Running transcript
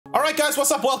Alright guys, what's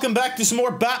up? Welcome back to some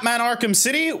more Batman Arkham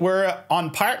City. We're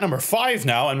on part number 5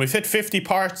 now, and we've hit 50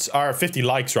 parts, or 50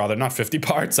 likes rather, not 50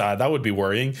 parts. That would be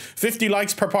worrying. 50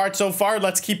 likes per part so far.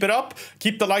 Let's keep it up.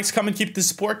 Keep the likes coming, keep the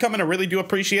support coming. I really do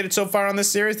appreciate it so far on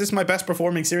this series. This is my best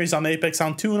performing series on the Apex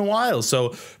Sound 2 in a while,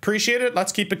 so appreciate it.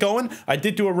 Let's keep it going. I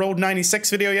did do a Road 96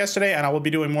 video yesterday, and I will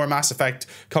be doing more Mass Effect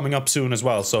coming up soon as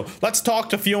well. So let's talk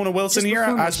to Fiona Wilson here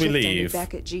as we leave.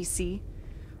 Back at GC,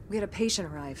 we had a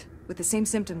patient arrive with the same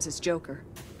symptoms as Joker.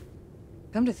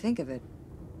 Come to think of it,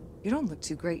 you don't look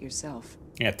too great yourself.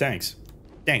 Yeah, thanks.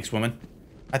 Thanks, woman.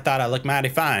 I thought I looked mighty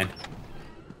fine.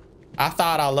 I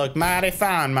thought I looked mighty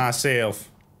fine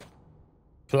myself.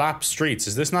 Flap streets.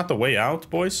 Is this not the way out,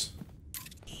 boys?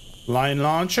 Line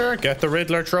launcher. Get the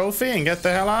Riddler trophy and get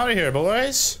the hell out of here,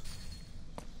 boys.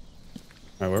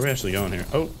 Alright, where are we actually going here?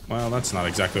 Oh, well, that's not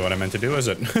exactly what I meant to do, is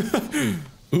it?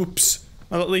 Oops.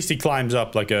 Well, at least he climbs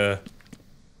up like a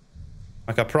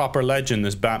proper legend,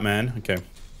 this Batman. Okay, can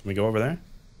we go over there?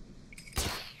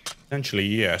 Potentially,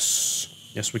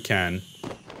 yes. Yes, we can.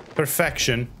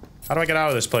 Perfection. How do I get out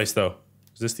of this place, though?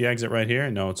 Is this the exit right here?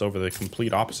 No, it's over the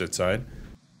complete opposite side.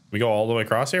 We go all the way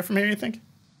across here from here, you think?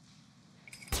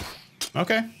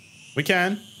 Okay, we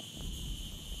can.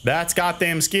 That's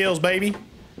goddamn skills, baby.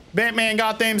 Batman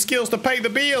got them skills to pay the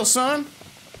bills, son.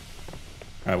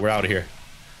 All right, we're out of here.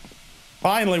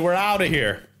 Finally, we're out of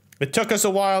here. It took us a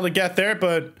while to get there,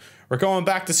 but we're going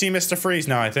back to see Mr. Freeze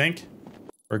now, I think.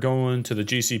 We're going to the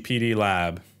GCPD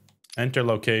lab. Enter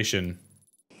location.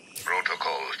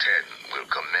 Protocol 10 will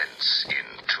commence in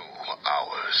 2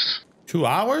 hours. 2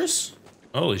 hours?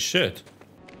 Holy shit.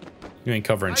 You ain't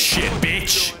covering shit,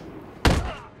 bitch.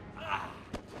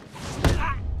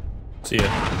 See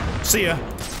ya. See ya.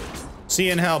 See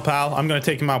you in hell, pal. I'm gonna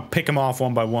take him out, pick him off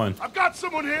one by one. I've got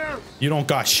someone here! You don't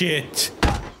got shit.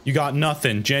 You got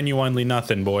nothing. Genuinely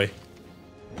nothing, boy.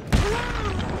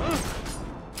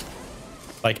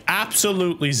 Like,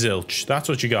 absolutely zilch. That's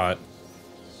what you got.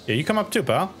 Yeah, you come up too,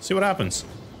 pal. See what happens.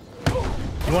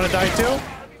 You wanna die too?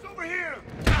 He's over here!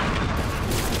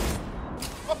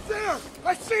 Up there!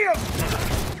 I see him!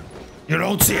 You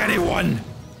don't see anyone!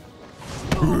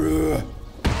 Alright,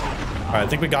 I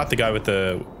think we got the guy with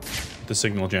the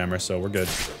signal jammer, so we're good.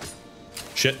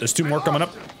 Shit, there's 2 more coming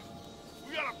up.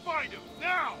 We gotta find him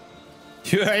now!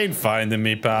 You ain't finding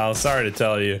me, pal. Sorry to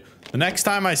tell you. The next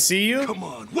time I see you, Come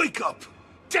on, wake up!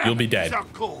 Damn, you'll be dead. It's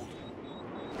out cold.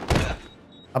 How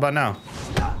about now?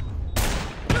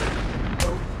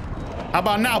 How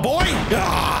about now, boy?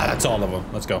 Ah, that's all of them.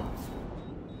 Let's go.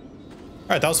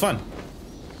 Alright, that was fun.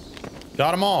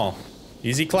 Got them all.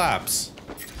 Easy claps.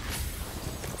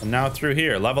 I'm now through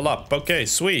here. Level up. Okay,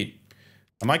 sweet.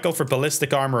 I might go for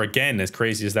ballistic armor again, as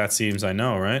crazy as that seems, I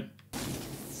know, right?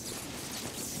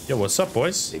 Yo, what's up,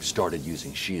 boys? They've started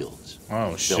using shields.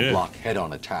 Oh, shit. They'll block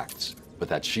head-on attacks, but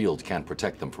that shield can't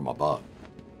protect them from above.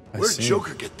 Where'd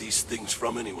Joker get these things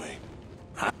from anyway?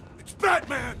 It's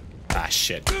Batman! Ah,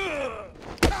 shit.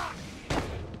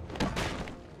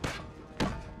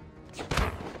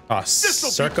 Ah,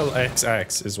 circle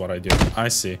XX is what I do. I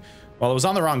see. Well, it was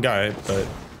on the wrong guy, but...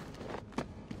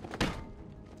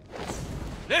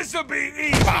 This'll be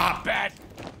easy, Bat!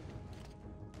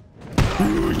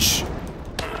 Ooch.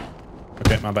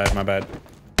 Okay, my bad, my bad.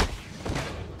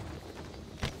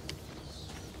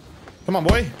 Come on,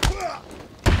 boy.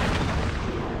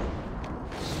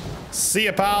 See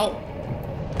ya, pal.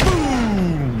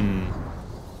 Boom.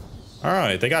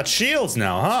 Alright, they got shields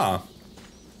now, huh?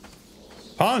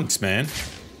 Punks, man.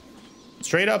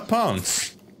 Straight up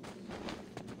punks.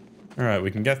 Alright,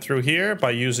 we can get through here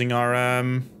by using our,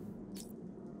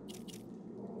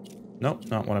 Nope,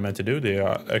 not what I meant to do.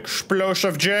 The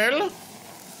explosive gel.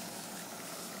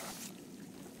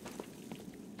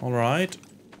 All right.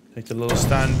 Take a little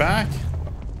stand back.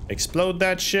 Explode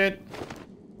that shit.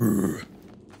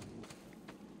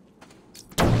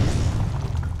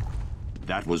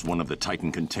 That was one of the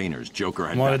Titan containers Joker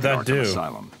had What did back at that Arkham do?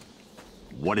 Asylum.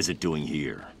 What is it doing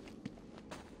here?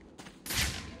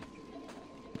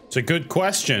 It's a good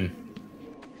question.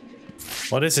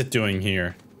 What is it doing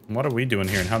here? What are we doing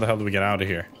here, and how the hell do we get out of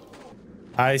here?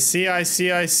 I see, I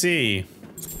see, I see.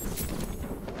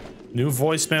 New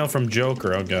voicemail from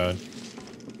Joker. Oh, God.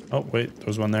 Oh, wait. There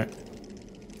was one there.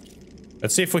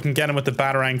 Let's see if we can get him with the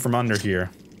batarang from under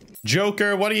here.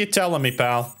 Joker, what are you telling me,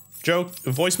 pal?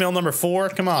 Voicemail number 4?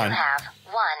 Come on. You have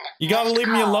 1. You gotta leave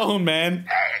me alone, man.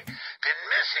 Hey, been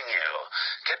missing you.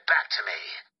 Get back to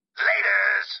me.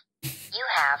 Laters! You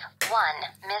have 1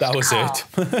 missed That was call. it.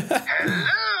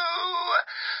 Hello?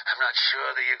 I'm not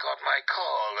sure that you got my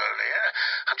call earlier.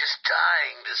 I'm just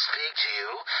dying to speak to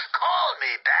you. Call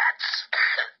me, Bats.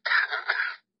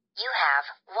 have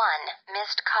 1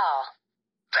 missed call.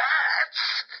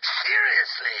 Bats?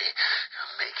 Seriously?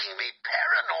 You're making me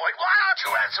paranoid. Why aren't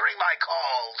you answering my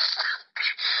calls?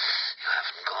 You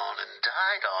haven't gone and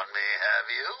died on me, have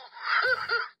you?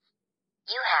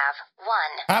 You have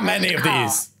 1 How many of missed call.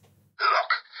 these?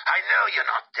 Look, I know you're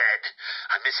not dead.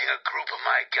 I'm missing a group of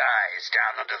my guys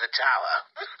down under the tower.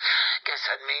 Guess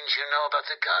that means you know about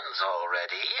the guns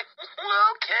already.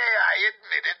 Okay, I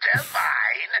admit it, they're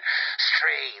mine.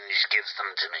 Strange gives them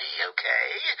to me, okay?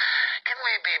 Can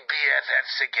we be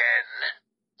BFFs again?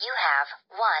 You have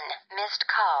 1 missed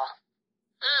call.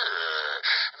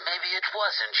 Maybe it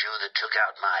wasn't you that took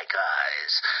out my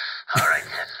guys. All right,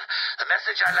 then. The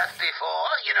message I left before,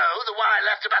 you know, the one I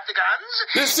left about the guns?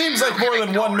 This seems like more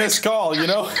than one missed call, you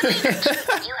know?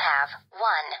 You have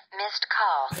 1 missed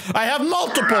call. I have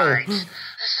multiple! Right.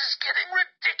 This is getting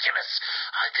ridiculous.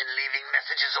 I've been leaving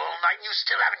messages all night and you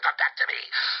still haven't got back to me.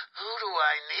 Who do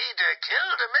I need to kill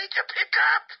to make a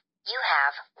pickup? You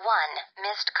have 1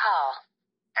 missed call.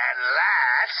 And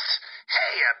last,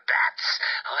 hey, bats,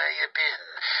 where you been?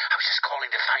 I was just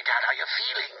calling to find out how you're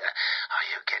feeling. Are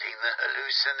you getting the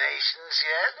hallucinations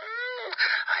yet?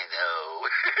 I know,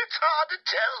 it's hard to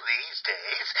tell these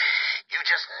days. You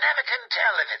just never can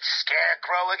tell if it's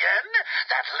Scarecrow again,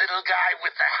 that little guy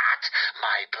with the hat,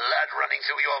 my blood running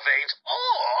through your veins,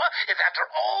 or if after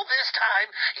all this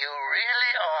time, you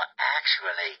really are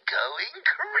actually going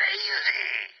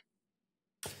crazy.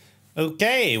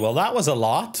 Okay, well that was a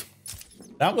lot.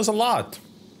 That was a lot.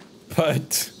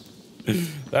 But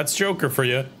that's Joker for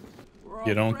you.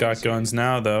 You don't got guns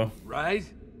now, though. Right?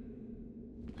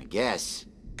 I guess.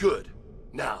 Good.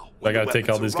 Now, I gotta take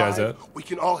all these guys out. We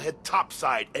can all head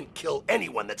topside and kill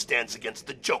anyone that stands against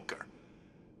the Joker.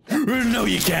 No,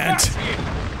 you can't.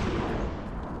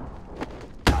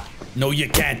 No, you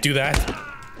can't do that.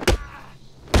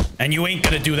 And you ain't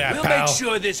gonna do that, We'll pal. make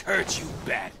sure this hurts you,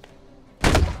 Bat.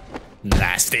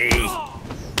 Nasty.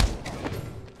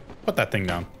 Put that thing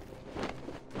down.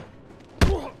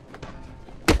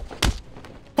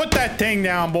 Put that thing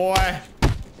down, boy.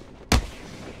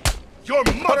 Your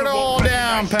Put mother it all won't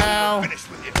down, recognize pal. you. Finish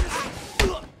with you.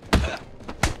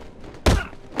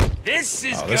 This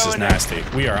is Oh, this is nasty.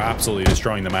 We are absolutely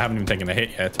destroying them. I haven't even taken a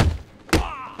hit yet.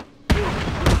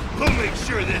 We'll make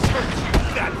sure this hurts you,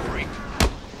 that freak.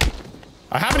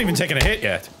 I haven't even taken a hit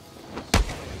yet.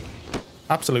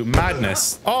 Absolute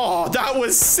madness. Oh, that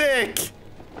was sick.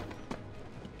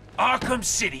 Arkham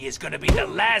City is gonna be the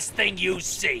last thing you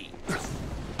see.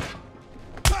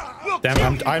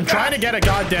 Damn, I'm trying to get a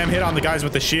goddamn hit on the guys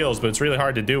with the shields, but it's really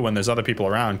hard to do when there's other people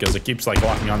around because it keeps like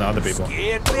locking on to other people.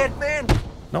 Scared, Batman?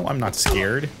 No, I'm not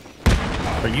scared.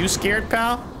 Are you scared,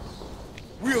 pal?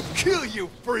 We'll kill you,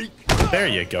 freak. There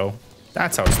you go.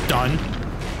 That's how it's done.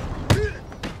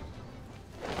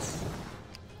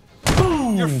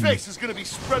 Boom! Your face is gonna be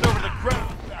spread over the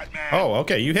ground, Batman. Oh,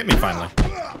 okay, you hit me finally.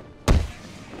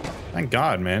 Thank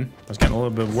God, man. I was getting a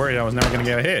little bit worried I was never gonna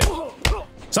get a hit.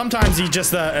 Sometimes you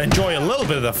just enjoy a little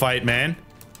bit of the fight, man.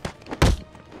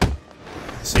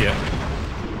 See ya.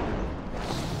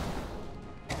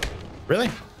 Really?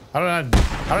 I don't know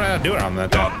how to do it on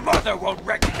that Your thing. mother won't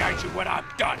recognize you when I'm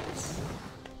done. It's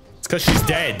because she's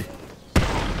dead.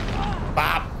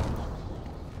 Bop.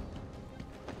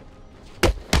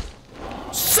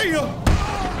 See ya.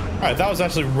 Alright, that was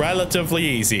actually relatively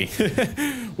easy.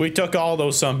 We took all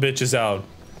those sumbitches out.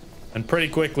 And pretty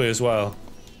quickly as well.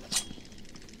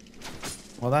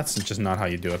 Well, that's just not how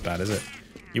you do it, Bat, is it?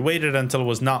 You waited until it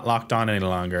was not locked on any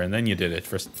longer, and then you did it.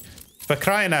 For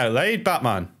crying out loud,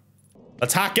 Batman.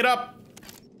 Let's hack it up.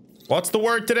 What's the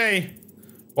word today?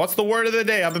 What's the word of the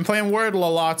day? I've been playing Wordle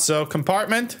a lot, so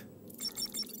compartment.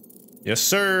 Yes,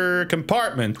 sir.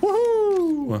 Compartment.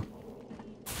 Woohoo!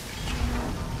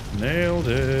 Nailed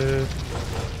it.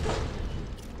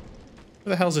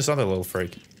 Where the hell's this other little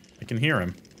freak? I can hear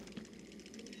him.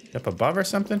 Up above or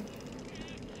something?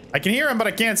 I can hear him, but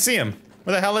I can't see him.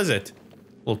 Where the hell is it?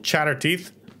 Little chatter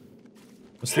teeth.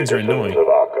 Those things are annoying. Citizens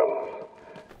of Arkham,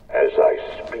 as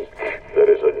I speak, there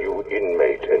is a new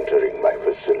inmate entering my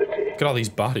facility. Look at all these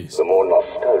bodies. The more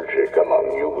nostalgic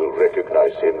among you will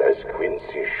recognize him as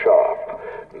Quincy Sharp,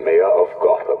 Mayor of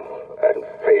Gotham and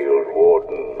failed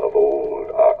warden of old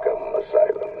Arkham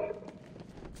Asylum.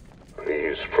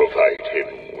 Please provide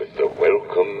him with the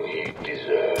welcome he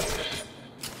deserves.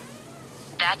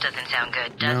 That doesn't sound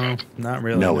good, does it? Not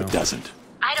really. No, it doesn't.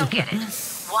 I don't get it.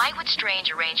 Why would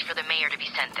Strange arrange for the mayor to be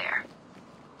sent there?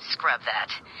 Scrub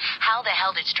that. How the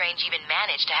hell did Strange even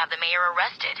manage to have the mayor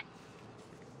arrested?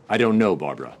 I don't know,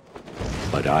 Barbara.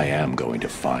 But I am going to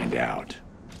find out.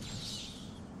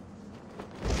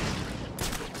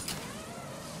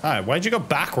 Alright, why'd you go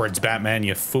backwards, Batman,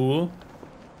 you fool?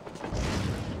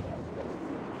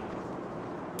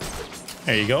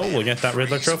 There you go. We'll get that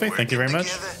Riddler trophy. Thank you very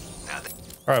much.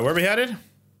 Alright, where are we headed?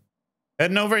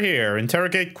 Heading over here.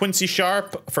 Interrogate Quincy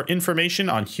Sharp for information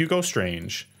on Hugo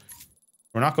Strange.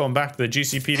 We're not going back to the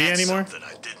GCPD anymore? Something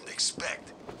I didn't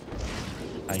expect.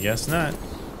 I guess not.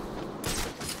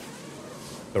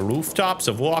 The rooftops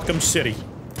of Arkham City.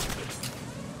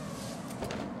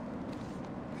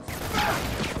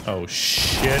 Oh,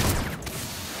 shit.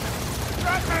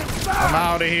 I'm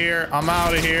out of here. I'm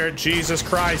out of here. Jesus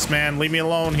Christ, man. Leave me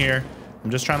alone here.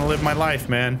 I'm just trying to live my life,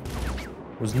 man.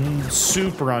 It was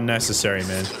super unnecessary,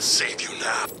 man. Save you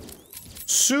now.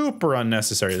 Super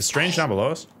unnecessary. Is Strange down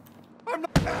below us?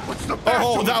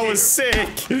 Oh, that was sick.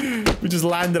 We just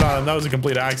landed on him. That was a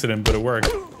complete accident, but it worked.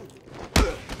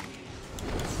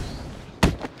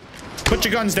 Put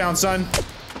your guns down, son.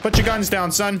 Put your guns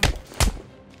down, son.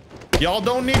 Y'all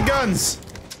don't need guns.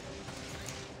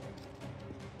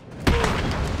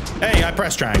 Hey, I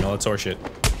pressed triangle. It's horseshit.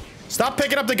 Stop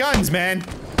picking up the guns, man.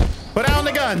 Put down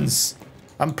the guns.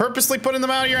 I'm purposely putting them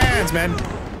out of your hands, man.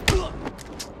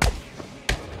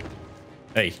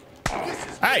 Hey.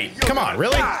 Hey, come on,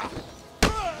 really?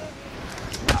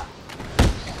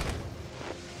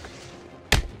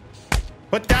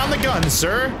 Put down the guns,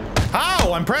 sir.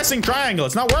 How? I'm pressing triangle.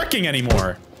 It's not working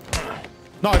anymore.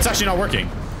 No, it's actually not working.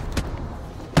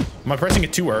 Am I pressing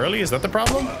it too early? Is that the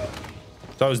problem?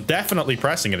 So I was definitely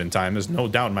pressing it in time. There's no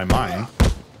doubt in my mind.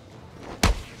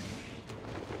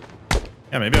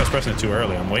 Yeah, maybe I was pressing it too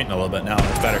early. I'm waiting a little bit now.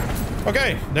 That's better.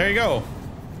 Okay, there you go.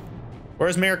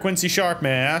 Where's Mayor Quincy Sharp,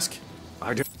 may I ask?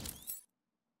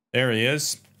 There he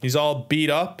is. He's all beat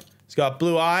up. He's got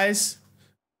blue eyes,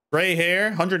 gray hair,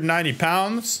 190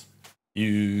 pounds.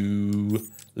 You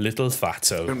little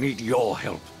fatso. I don't need your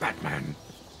help, Batman.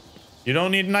 You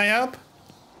don't need my help?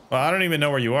 Well, I don't even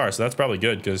know where you are, so that's probably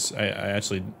good, because I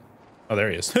actually... Oh, there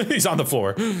he is. He's on the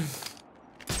floor.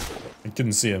 I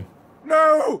couldn't see him.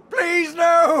 No! Please,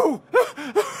 no!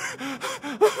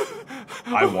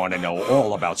 I want to know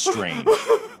all about Strange,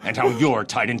 and how you're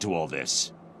tied into all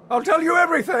this. I'll tell you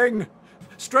everything!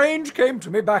 Strange came to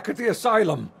me back at the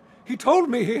asylum. He told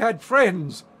me he had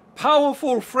friends.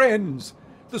 Powerful friends.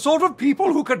 The sort of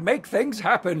people who could make things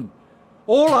happen.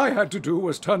 All I had to do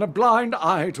was turn a blind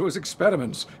eye to his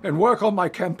experiments and work on my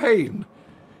campaign.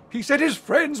 He said his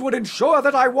friends would ensure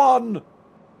that I won.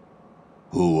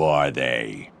 Who are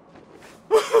they?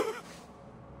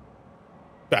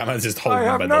 Batman's just holding I him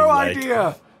have by no the leg.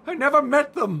 idea. I never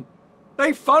met them.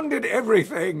 They funded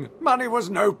everything. Money was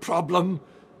no problem.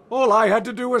 All I had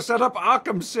to do was set up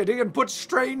Arkham City and put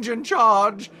Strange in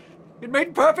charge. It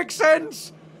made perfect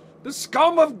sense. The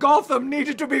scum of Gotham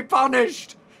needed to be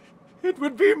punished. It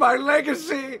would be my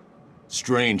legacy.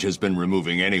 Strange has been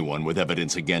removing anyone with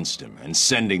evidence against him and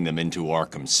sending them into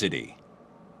Arkham City.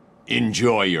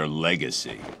 Enjoy your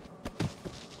legacy.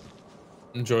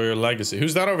 Enjoy your legacy.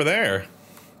 Who's that over there?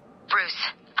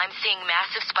 Bruce, I'm seeing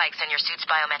massive spikes on your suit's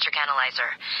biometric analyzer.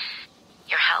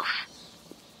 Your health.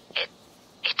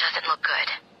 It doesn't look good.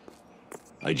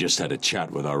 I just had a chat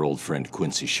with our old friend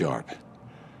Quincy Sharp.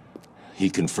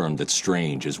 He confirmed that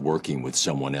Strange is working with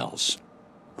someone else.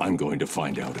 I'm going to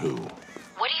find out who.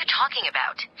 What are you talking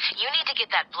about? You need to get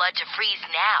that blood to freeze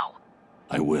now.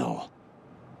 I will.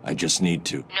 I just need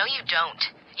to. No, you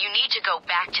don't. You need to go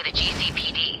back to the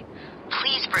GCPD.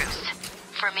 Please, Bruce.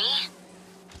 For me?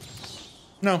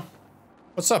 No.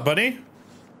 What's up, buddy?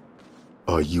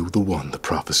 Are you the one the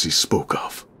prophecy spoke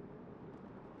of?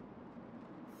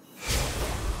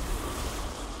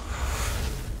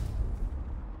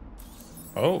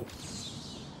 Oh.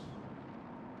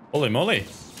 Holy moly.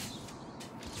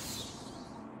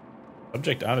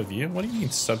 Subject out of view? What do you mean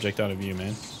subject out of view,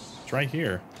 man? It's right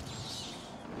here.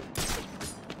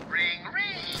 Ring,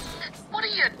 ring. What are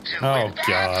you doing? Oh,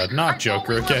 God. Not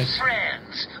Joker again.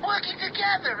 Friends, working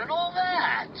together and all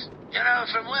that. You know,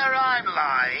 from where I'm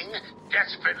lying,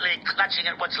 desperately clutching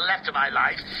at what's left of my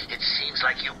life, it seems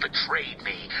like you betrayed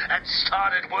me and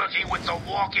started working with the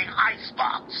walking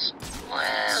icebox.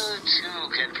 Well, two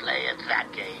can play at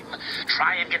that game.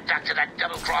 Try and get back to that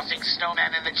double-crossing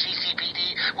snowman in the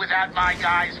GCPD without my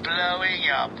guys blowing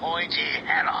your pointy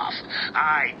head off.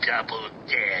 I double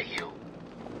dare you.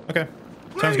 Okay.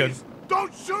 Sounds good.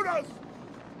 Don't shoot us!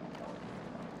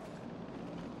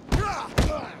 We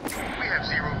have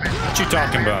zero vision. What you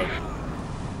talking about?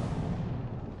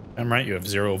 I'm right, you have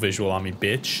zero visual on me,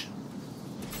 bitch.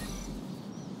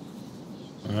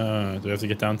 Do we have to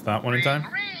get down to that one in time?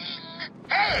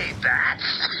 Hey, Bats.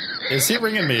 Is he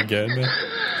ringing me again?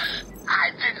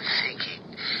 I've been thinking.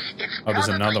 It's Oh, there's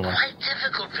another one. quite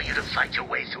difficult for you to fight your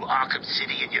way through Arkham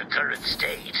City in your current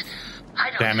state. I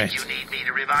don't Damn think it. you need me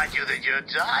to remind you that you're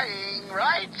dying,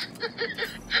 right?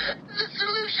 The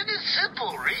solution is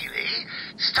simple, really.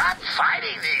 Stop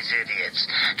fighting these idiots.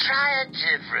 Try a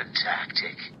different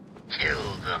tactic.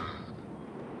 Kill them.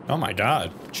 Oh my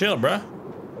god. Chill, bruh.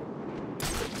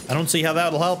 I don't see how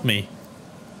that'll help me.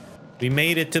 We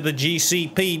made it to the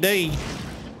GCPD.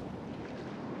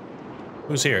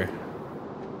 Who's here?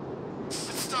 What's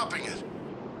stopping it?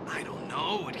 I don't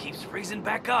know. It keeps freezing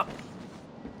back up.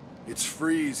 It's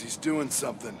Freeze. He's doing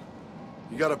something.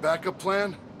 You got a backup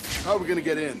plan? How are we gonna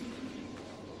get in?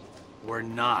 We're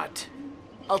not.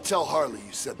 I'll tell Harley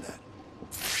you said that.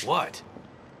 What?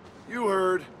 You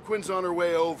heard. Quinn's on her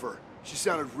way over. She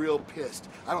sounded real pissed.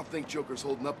 I don't think Joker's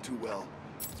holding up too well.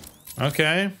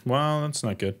 Okay, well, that's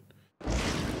not good.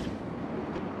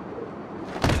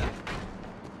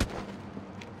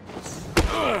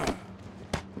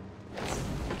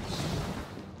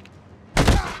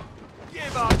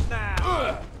 Give up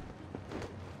now!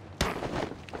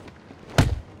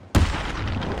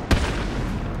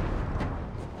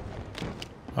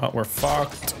 Oh, we're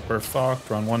fucked. We're fucked.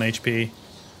 We're on 1 HP.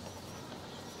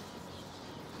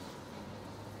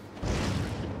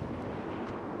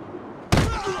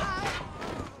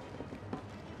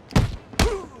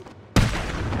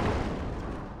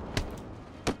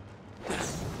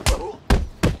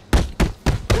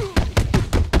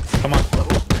 Come on.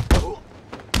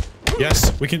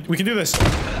 Yes, we can do this.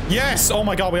 Yes! Oh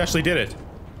my god, we actually did it.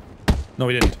 No,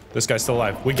 we didn't. This guy's still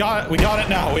alive. We got it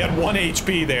now. We had 1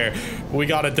 HP there. We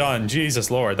got it done.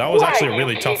 Jesus Lord. That was actually a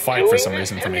really tough fight for some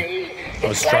reason for me. I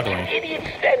was struggling. Idiots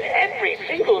spend every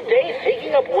single day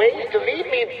thinking up ways to leave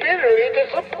me bitterly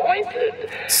disappointed.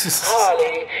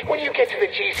 Harley, when you get to the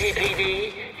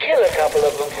GCPD, kill a couple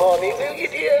of them for me, will you,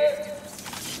 dear?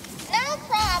 No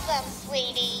problem,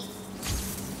 sweetie.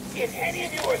 If any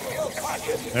of you are still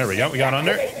conscious... There we go. We got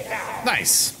under.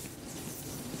 Nice.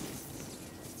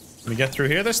 Can we get through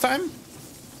here this time?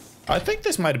 I think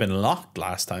this might have been locked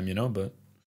last time, you know, but...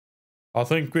 I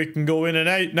think we can go in and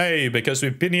out now because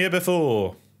we've been here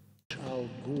before.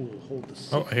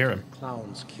 Oh, I hear him.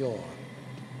 Clown's cure.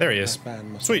 There he is.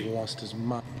 Sweet. Lost his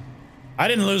mind. I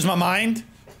didn't lose my mind.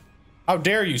 How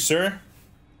dare you, sir?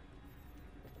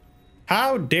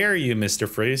 How dare you, Mr.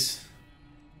 Freeze?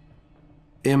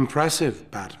 Impressive,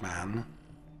 Batman.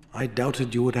 I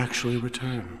doubted you would actually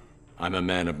return. I'm a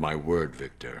man of my word,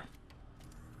 Victor.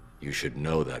 You should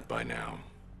know that by now.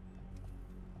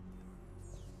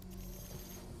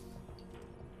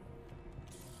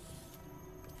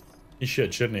 He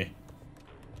should, shouldn't he?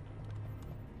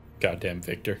 Goddamn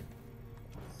Victor.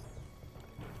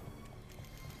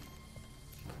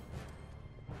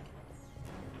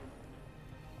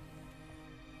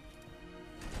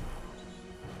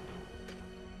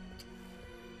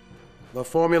 The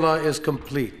formula is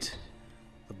complete.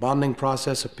 The bonding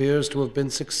process appears to have been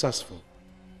successful.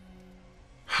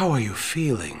 How are you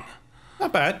feeling?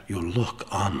 Not bad. You look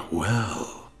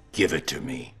unwell. Give it to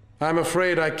me. I'm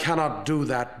afraid I cannot do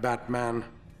that, Batman.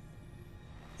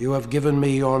 You have given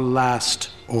me your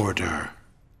last order.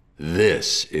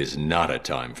 This is not a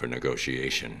time for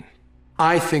negotiation.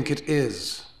 I think it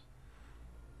is.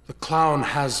 The clown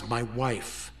has my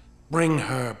wife. Bring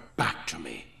her back to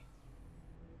me.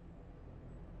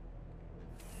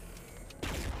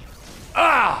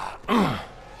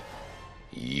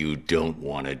 You don't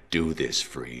want to do this,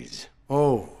 Freeze.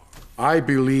 Oh, I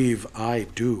believe I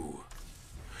do.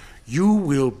 You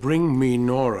will bring me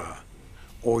Nora,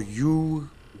 or you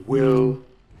will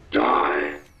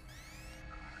die.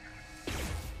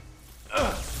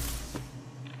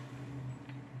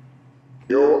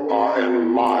 You are in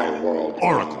my world.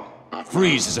 Oracle,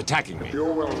 Freeze is attacking me. You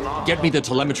will not... Get me the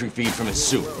telemetry feed from his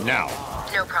suit, now.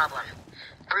 No problem.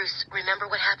 Bruce, remember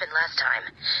what happened last time.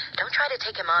 Don't try to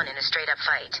take him on in a straight-up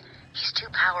fight. He's too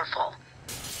powerful.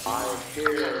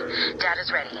 Okay, Data's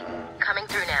ready. Coming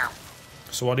through now.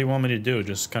 So what do you want me to do?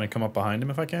 Just kind of come up behind him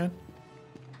if I can?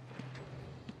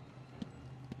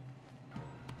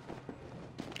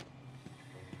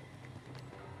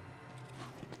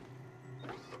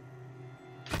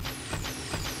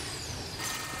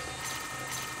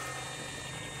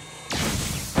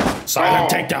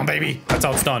 Silent takedown, baby! That's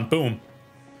how it's done. Boom.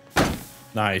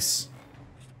 Nice.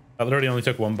 That literally only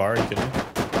took 1 bar. Are you kidding me?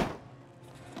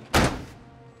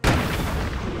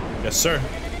 Yes, sir.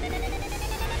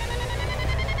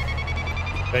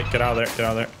 Okay, get out of there. Get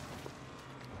out of there.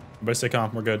 Everybody stay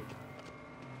calm. We're good.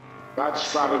 That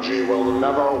strategy will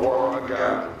never work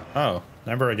again. Oh,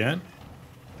 never again?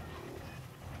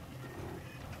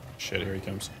 Shit, here he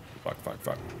comes. Fuck, fuck,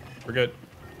 fuck. We're good.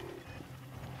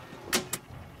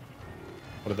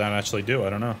 What did that actually do? I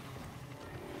don't know.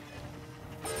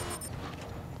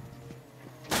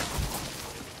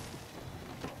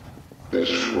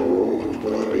 This room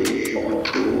will be your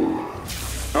tomb.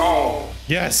 No!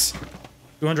 Yes!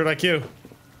 200 IQ.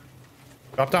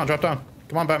 Drop down, drop down.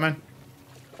 Come on, Batman.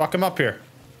 Fuck him up here.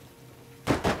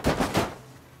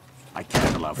 I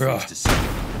can't allow Freeze to see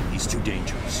him. He's too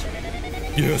dangerous.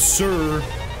 Yes, sir.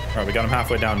 Alright, we got him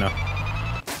halfway down now.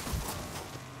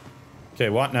 Okay,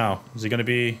 what now? Is he gonna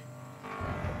be... We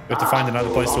have to find another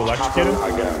place to electrocute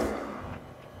him?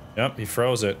 Yep, he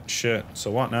froze it. Shit. So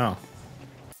what now?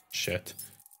 Shit.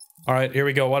 Alright, here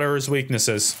we go. What are his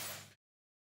weaknesses?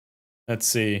 Let's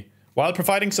see. While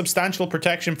providing substantial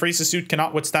protection, Freeze's suit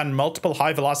cannot withstand multiple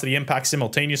high-velocity impacts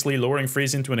simultaneously. Lowering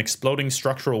Freeze into an exploding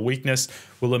structural weakness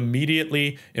will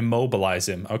immediately immobilize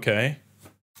him. Okay.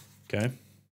 Okay.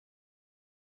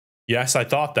 Yes, I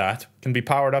thought that. Can be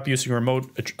powered up using a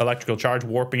remote electrical charge,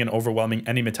 warping and overwhelming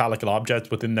any metallic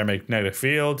objects within their magnetic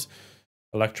field.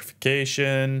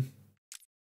 Electrification.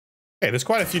 Okay, there's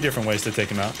quite a few different ways to take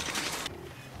him out.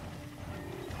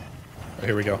 Oh,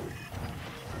 here we go.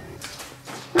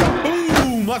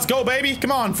 Boom! Let's go, baby!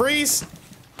 Come on, Freeze!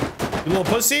 You little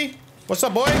pussy! What's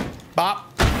up, boy?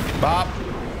 Bop. Bop.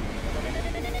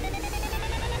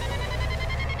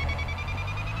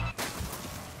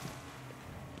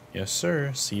 Yes,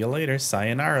 sir. See you later.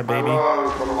 Sayonara, baby. I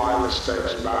learned from my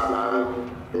mistakes,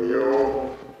 Batman. Do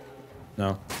you?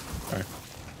 No. Alright.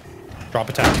 Drop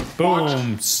attack.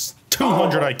 Boom!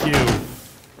 200 IQ.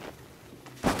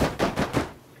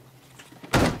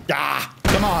 Ah!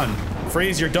 Come on!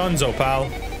 Freeze, you're donezo, pal.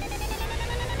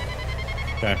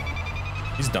 Okay.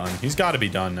 He's done. He's got to be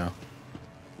done now.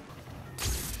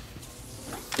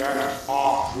 Get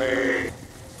off me!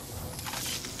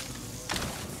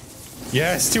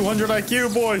 Yes, 200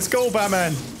 IQ, boys. Go,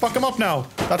 Batman. Fuck him up now.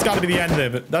 That's got to be the end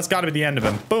of it. That's got to be the end of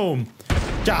him. Boom.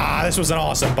 Ah, this was an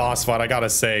awesome boss fight, I gotta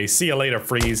say. See you later,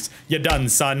 Freeze. You done,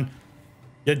 son.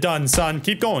 You done, son.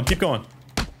 Keep going. Keep going.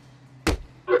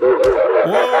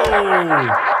 Whoa.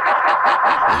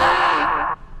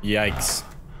 Yikes.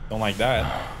 Don't like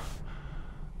that.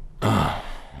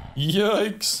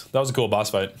 Yikes. That was a cool boss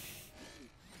fight.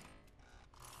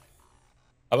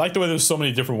 I like the way there's so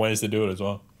many different ways to do it as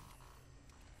well.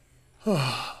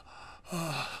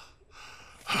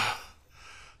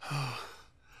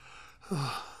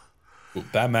 Ooh,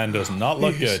 Batman does not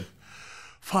look good.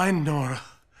 Find Nora.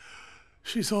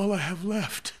 She's all I have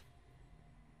left.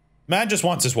 Man just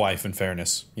wants his wife, in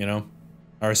fairness, you know?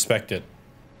 I respect it.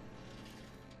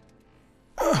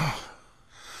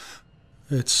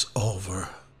 It's over.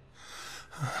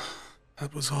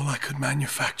 That was all I could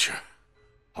manufacture.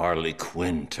 Harley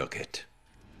Quinn took it.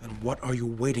 And what are you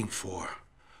waiting for?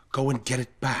 Go and get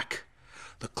it back.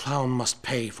 The clown must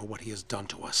pay for what he has done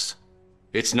to us.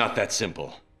 It's not that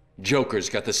simple. Joker's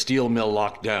got the steel mill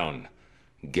locked down.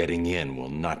 Getting in will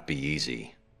not be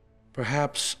easy.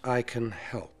 Perhaps I can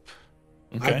help.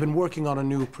 Okay. I've been working on a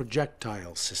new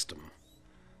projectile system.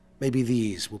 Maybe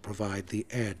these will provide the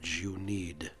edge you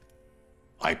need.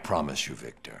 I promise you,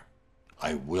 Victor.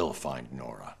 I will find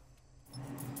Nora.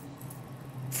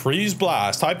 Freeze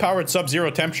Blast. High-powered sub-zero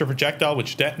temperature projectile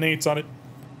which detonates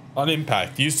on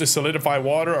impact. Used to solidify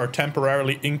water or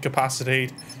temporarily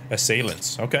incapacitate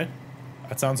assailants. Okay.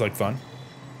 That sounds like fun.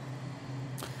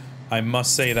 I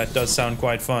must say that does sound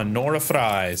quite fun. Nora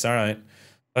Fries. Alright.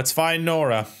 Let's find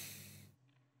Nora.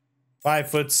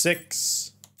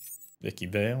 5'6". Vickie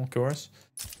Vale, of course.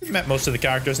 We've met most of the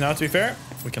characters now, to be fair.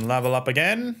 We can level up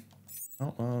again.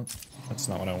 Oh, well, that's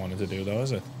not what I wanted to do, though,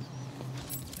 is it?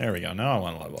 There we go. Now I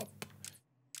want to level up.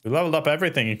 We leveled up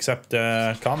everything except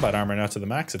combat armor now to the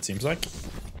max, it seems like.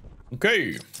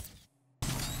 Okay.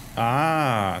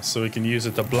 Ah, so we can use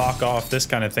it to block off this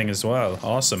kind of thing as well.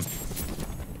 Awesome.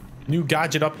 New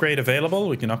gadget upgrade available.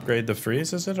 We can upgrade the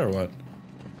freeze, is it, or what?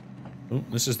 Ooh,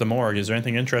 this is the morgue. Is there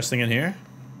anything interesting in here?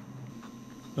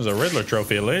 There's a Riddler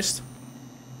trophy at least.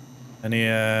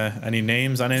 Any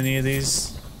names on any of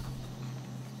these?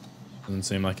 Doesn't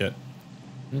seem like it.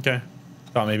 Okay.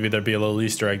 Thought maybe there'd be a little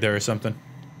Easter egg there or something.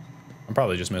 I'm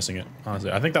probably just missing it,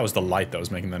 honestly. I think that was the light that was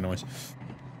making that noise.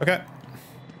 Okay.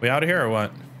 We out of here or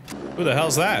what? Who the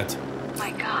hell's that?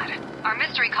 My God. Our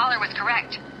mystery caller was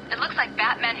correct. It looks like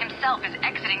Batman himself is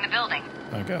exiting the building.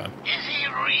 Oh, God. Is he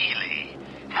really?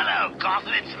 Hello,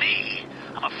 Gotham, it's me.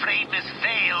 I'm afraid Miss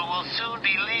Vale will soon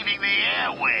be leaving the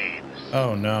airwaves.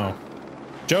 Oh, no.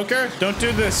 Joker, don't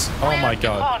do this. Oh, my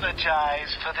God.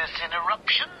 Apologize for this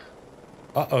interruption.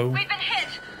 Uh-oh. We've been hit.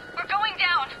 We're going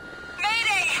down.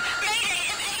 Mayday!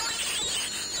 Mayday!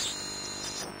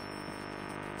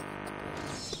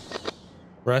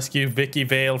 Rescue Vickie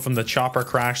Vale from the chopper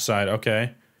crash site.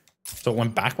 Okay. So it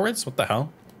went backwards? What the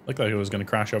hell? Looked like it was going to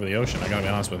crash over the ocean. I gotta be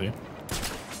honest with you.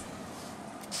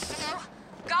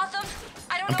 Gotham,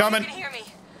 I don't I'm know coming. if you can hear me.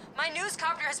 My news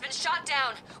copter has been shot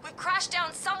down. We've crashed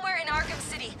down somewhere in Arkham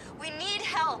City. We need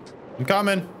help. I'm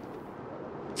coming.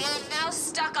 We're now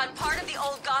stuck on part of the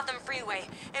old Gotham freeway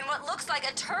in what looks like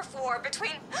a turf war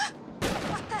between...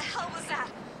 What the hell was that?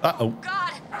 Uh-oh.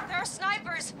 God, there are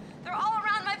snipers. They're all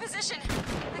around my position.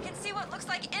 I can see what looks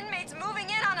like inmates moving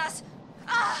in on us.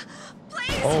 Ah,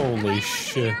 please. Holy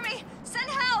shit. Hear me. Send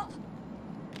help.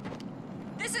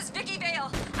 This is Vickie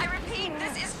Vale. I repeat,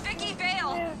 this is Vickie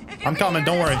Vale. If you I'm can coming, hear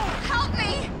don't this, worry. Help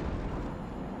me.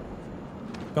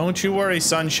 Don't you worry,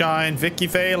 sunshine. Vickie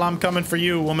Vale, I'm coming for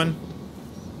you, woman.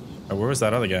 Oh, where was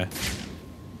that other guy?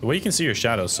 The way you can see your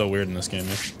shadow is so weird in this game,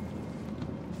 man.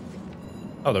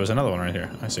 Oh, there was another one right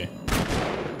here. I see.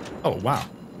 Oh, wow.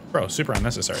 Bro, super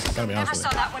unnecessary. Gotta be honest with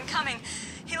Never saw that one coming.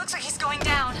 He looks like he's going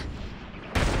down.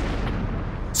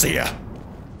 See ya.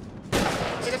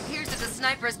 It appears that the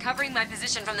snipers covering my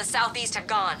position from the southeast have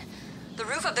gone. The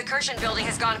roof of the Kirshen building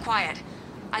has gone quiet.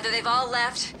 Either they've all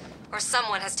left, or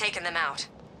someone has taken them out.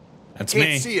 That's Can't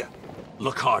me. see ya.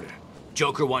 Look harder.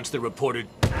 Joker wants the reporter.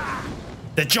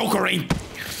 The Joker ain't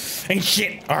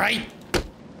shit, alright?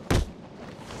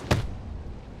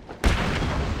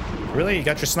 Really? You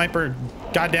got your sniper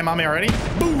goddamn on me already?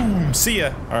 Boom! See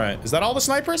ya. Alright, is that all the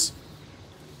snipers?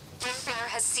 Fire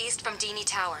has ceased from Dini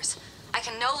Towers. I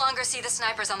can no longer see the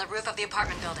snipers on the roof of the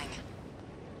apartment building.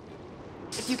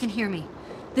 If you can hear me,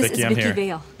 this Vickie, is I'm Vickie here.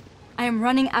 Vale. I am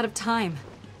running out of time.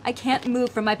 I can't move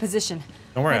from my position.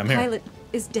 Don't worry, I'm my here. pilot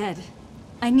is dead.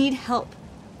 I need help.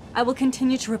 I will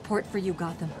continue to report for you,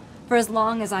 Gotham, for as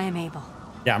long as I am able.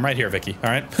 Yeah, I'm right here, Vickie,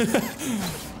 alright?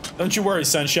 Don't you worry,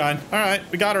 sunshine. Alright,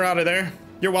 we got her out of there.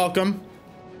 You're welcome.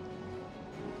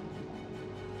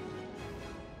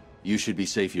 You should be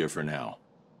safe here for now.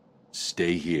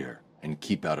 Stay here and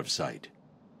keep out of sight.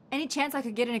 Any chance I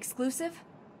could get an exclusive?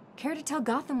 Care to tell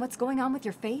Gotham what's going on with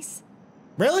your face?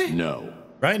 Really? No.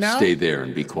 Right now? Stay there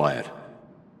and be quiet.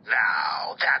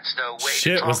 Now, that's no way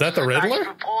Shit, to was talk that the to nice Riddler?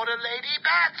 reporter, Lady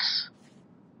Bats.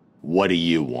 What do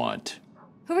you want?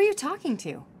 Who are you talking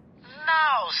to?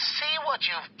 Now, see what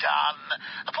you've done.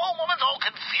 The poor woman's all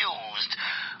confused.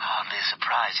 Hardly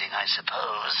surprising, I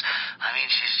suppose. I mean,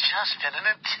 she's just been in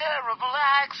a terrible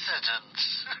accident.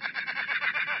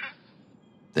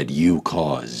 That you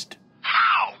caused.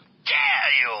 How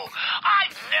dare you?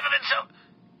 I've never been so...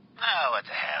 Oh, what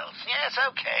the hell? Yes,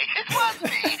 okay, it was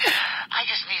me. I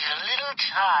just needed a little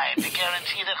time to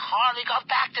guarantee that Harley got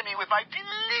back to me with my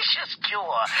delicious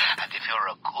cure. And if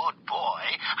you're a good boy,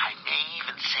 I may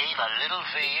even save a little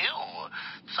for you.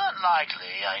 It's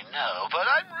unlikely, I know, but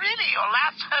I'm really your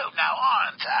last hope now,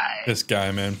 aren't I? This guy,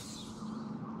 man.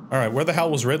 Alright, where the hell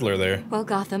was Riddler there? Well,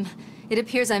 Gotham, it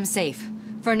appears I'm safe.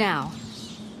 For now.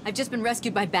 I've just been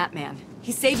rescued by Batman.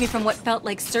 He saved me from what felt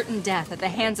like certain death at the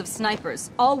hands of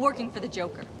snipers, all working for the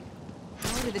Joker.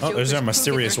 How did the Oh, there's Joker's our crew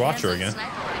mysterious get their watcher hands on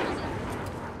again. sniper rifles?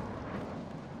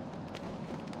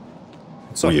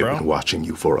 What's up, We bro? have been watching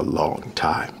you for a long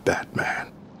time,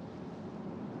 Batman.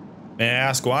 May I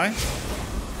ask why?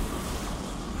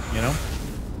 You know?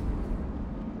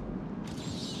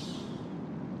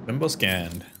 Symbol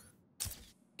scanned.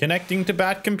 Connecting to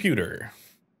Bat computer.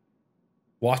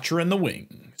 Watcher in the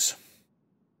wings.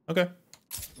 Okay.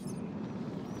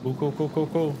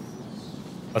 Cool.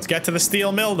 Let's get to the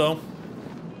steel mill, though.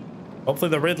 Hopefully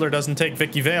the Riddler doesn't take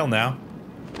Vickie Vale now.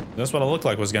 That's what it looked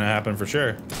like was going to happen for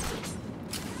sure.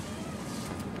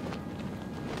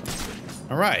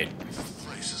 All right. The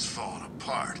place is falling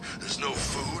apart. There's no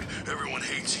food. Everyone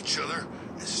hates each other.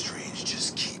 And Strange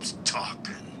just keeps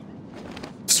talking.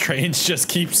 Strange just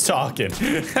keeps talking.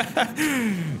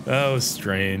 Oh,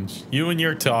 Strange. You and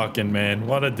your talking, man.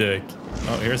 What a dick.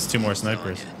 Oh, here's two more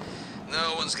snipers.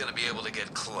 No one's gonna be able to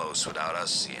get close without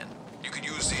us seeing. You could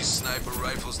use these sniper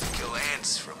rifles to kill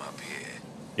ants from up here.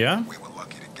 Yeah? We were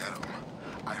lucky to get them.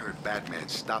 I heard Batman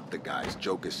stopped the guys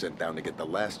Joker sent down to get the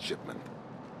last shipment.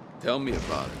 Tell me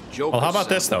about it. Joker Well, how about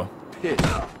this, though?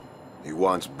 He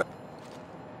wants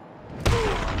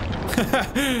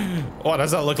Oh,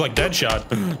 does that look like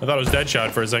Deadshot? I thought it was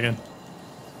Deadshot for a second.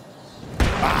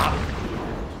 Ah!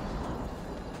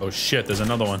 Oh shit, there's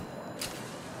another one.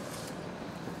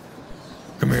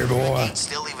 Come here, boy.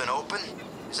 Still even open?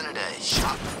 Isn't it a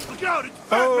shot? Look out! It's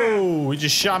Oh, he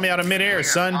just shot me out of midair,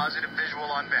 son. Positive visual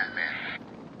on Batman.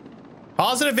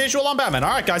 Positive visual on Batman.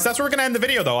 All right, guys, that's where we're going to end the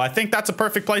video, though. I think that's a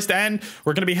perfect place to end.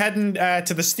 We're going to be heading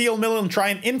to the steel mill and try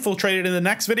and infiltrate it in the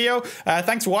next video.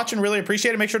 Thanks for watching. Really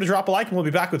appreciate it. Make sure to drop a like, and we'll be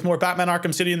back with more Batman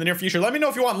Arkham City in the near future. Let me know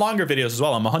if you want longer videos as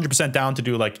well. I'm 100% down to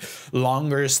do like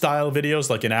longer style videos,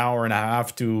 like an hour and a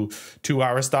half to 2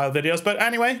 hour style videos. But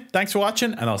anyway, thanks for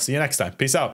watching, and I'll see you next time. Peace out.